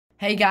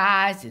Hey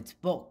guys, it's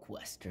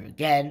BookQuester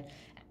again,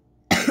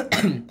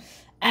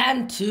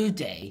 and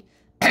today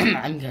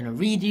I'm gonna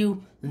read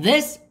you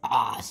this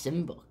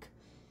awesome book,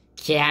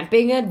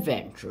 Camping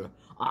Adventure,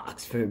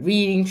 Oxford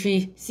Reading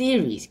Tree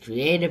series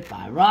created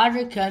by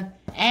Roger Kuhn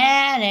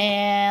and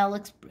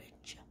Alex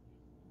Bridge.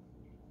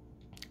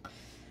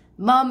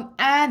 Mom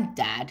and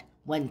Dad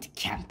went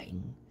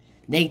camping.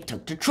 They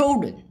took the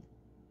children.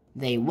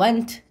 They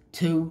went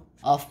to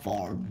a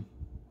farm.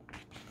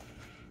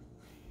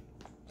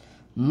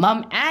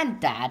 Mom and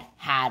Dad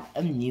had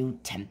a new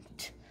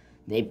tent.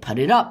 They put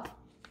it up.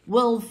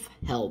 Wilf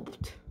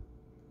helped.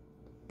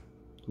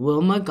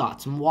 Wilma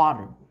got some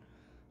water.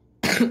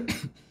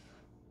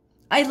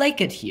 I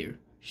like it here,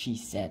 she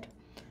said.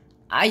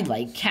 I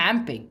like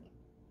camping.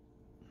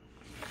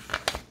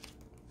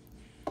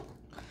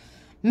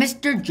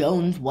 Mr.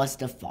 Jones was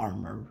the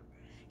farmer.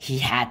 He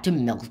had to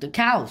milk the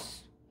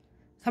cows.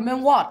 Come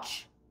and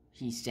watch,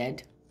 he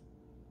said.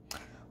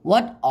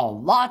 What a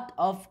lot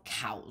of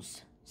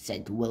cows,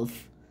 said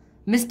Wilf.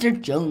 Mr.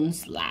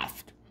 Jones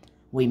laughed.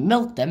 We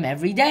milk them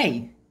every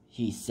day,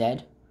 he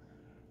said.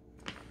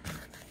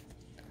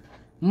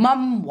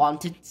 Mum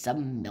wanted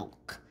some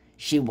milk.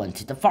 She went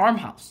to the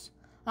farmhouse.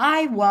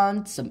 I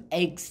want some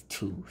eggs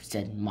too,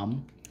 said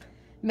Mum.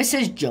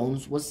 Mrs.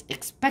 Jones was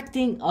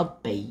expecting a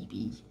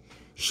baby.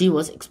 She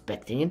was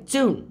expecting it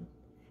soon.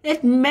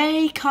 It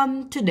may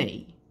come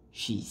today,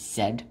 she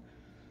said.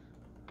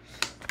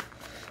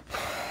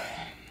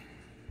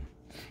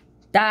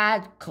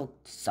 Dad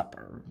cooked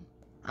supper.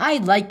 I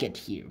like it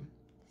here,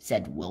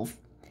 said Wilf.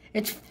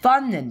 It's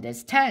fun in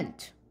this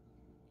tent.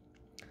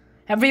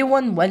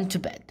 Everyone went to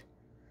bed,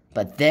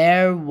 but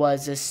there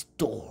was a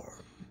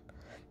storm.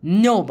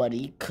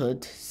 Nobody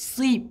could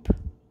sleep.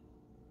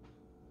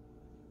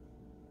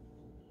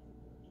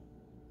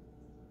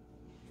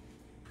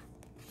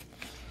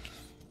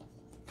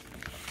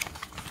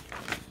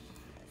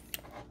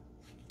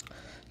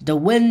 The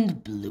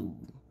wind blew.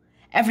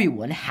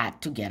 Everyone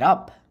had to get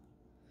up.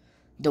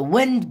 The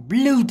wind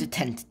blew the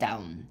tent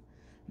down.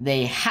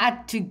 They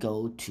had to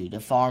go to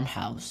the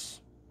farmhouse.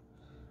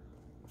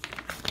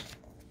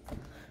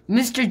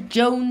 Mr.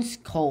 Jones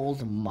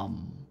called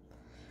Mum.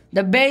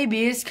 The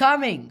baby is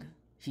coming,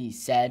 he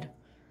said.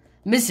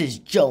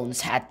 Mrs.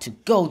 Jones had to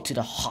go to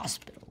the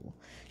hospital.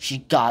 She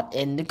got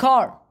in the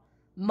car.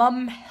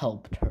 Mum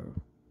helped her.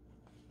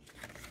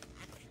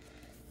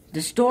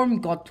 The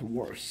storm got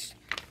worse.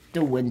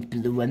 The wind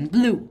blew and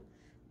blew.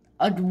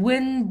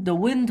 The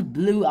wind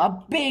blew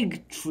a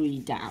big tree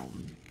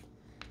down.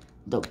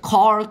 The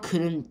car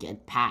couldn't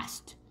get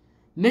past.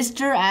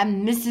 Mr.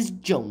 and Mrs.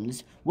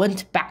 Jones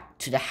went back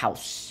to the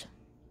house.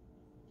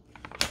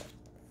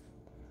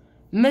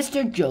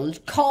 Mr. Jones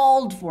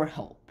called for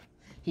help.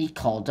 He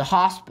called the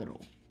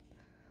hospital.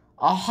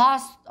 A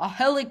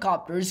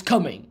helicopter is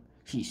coming,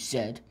 he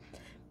said.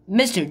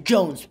 Mr.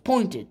 Jones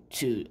pointed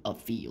to a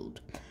field.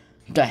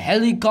 The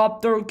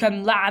helicopter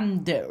can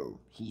land there,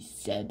 he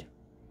said.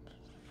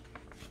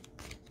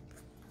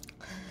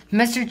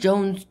 Mr.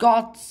 Jones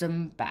got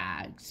some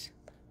bags.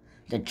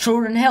 The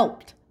children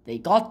helped. They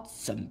got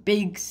some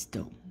big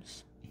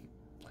stones.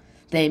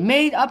 They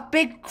made a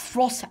big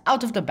cross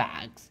out of the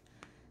bags.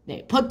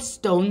 They put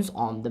stones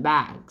on the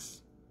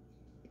bags.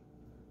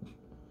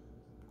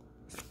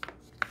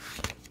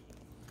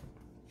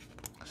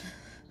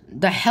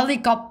 The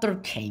helicopter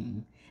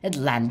came. It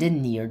landed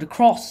near the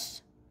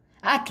cross.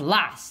 At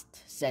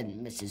last, said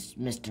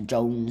Mr.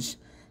 Jones.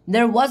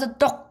 There was a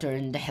doctor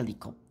in the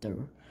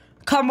helicopter.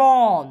 Come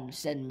on,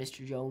 said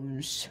Mr.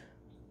 Jones.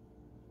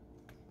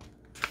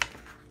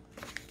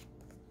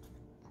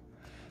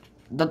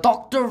 The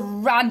doctor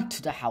ran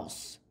to the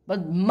house,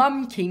 but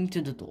Mum came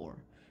to the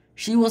door.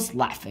 She was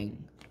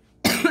laughing.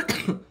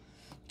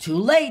 Too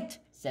late,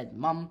 said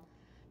Mum.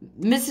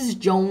 Mrs.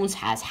 Jones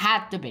has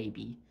had the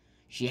baby.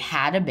 She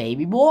had a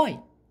baby boy.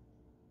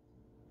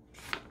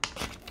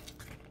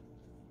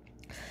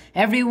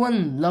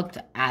 Everyone looked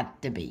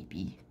at the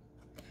baby.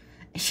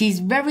 She's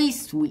very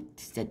sweet,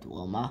 said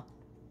Wilma.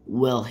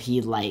 Will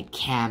he like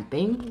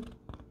camping?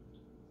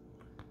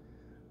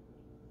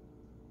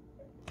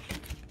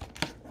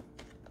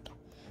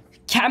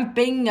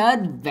 Camping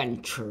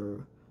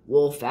Adventure.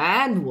 Wolf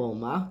and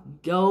Wilma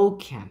go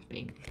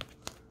camping.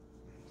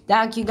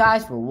 Thank you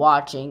guys for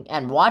watching,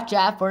 and watch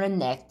out for the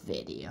next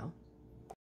video.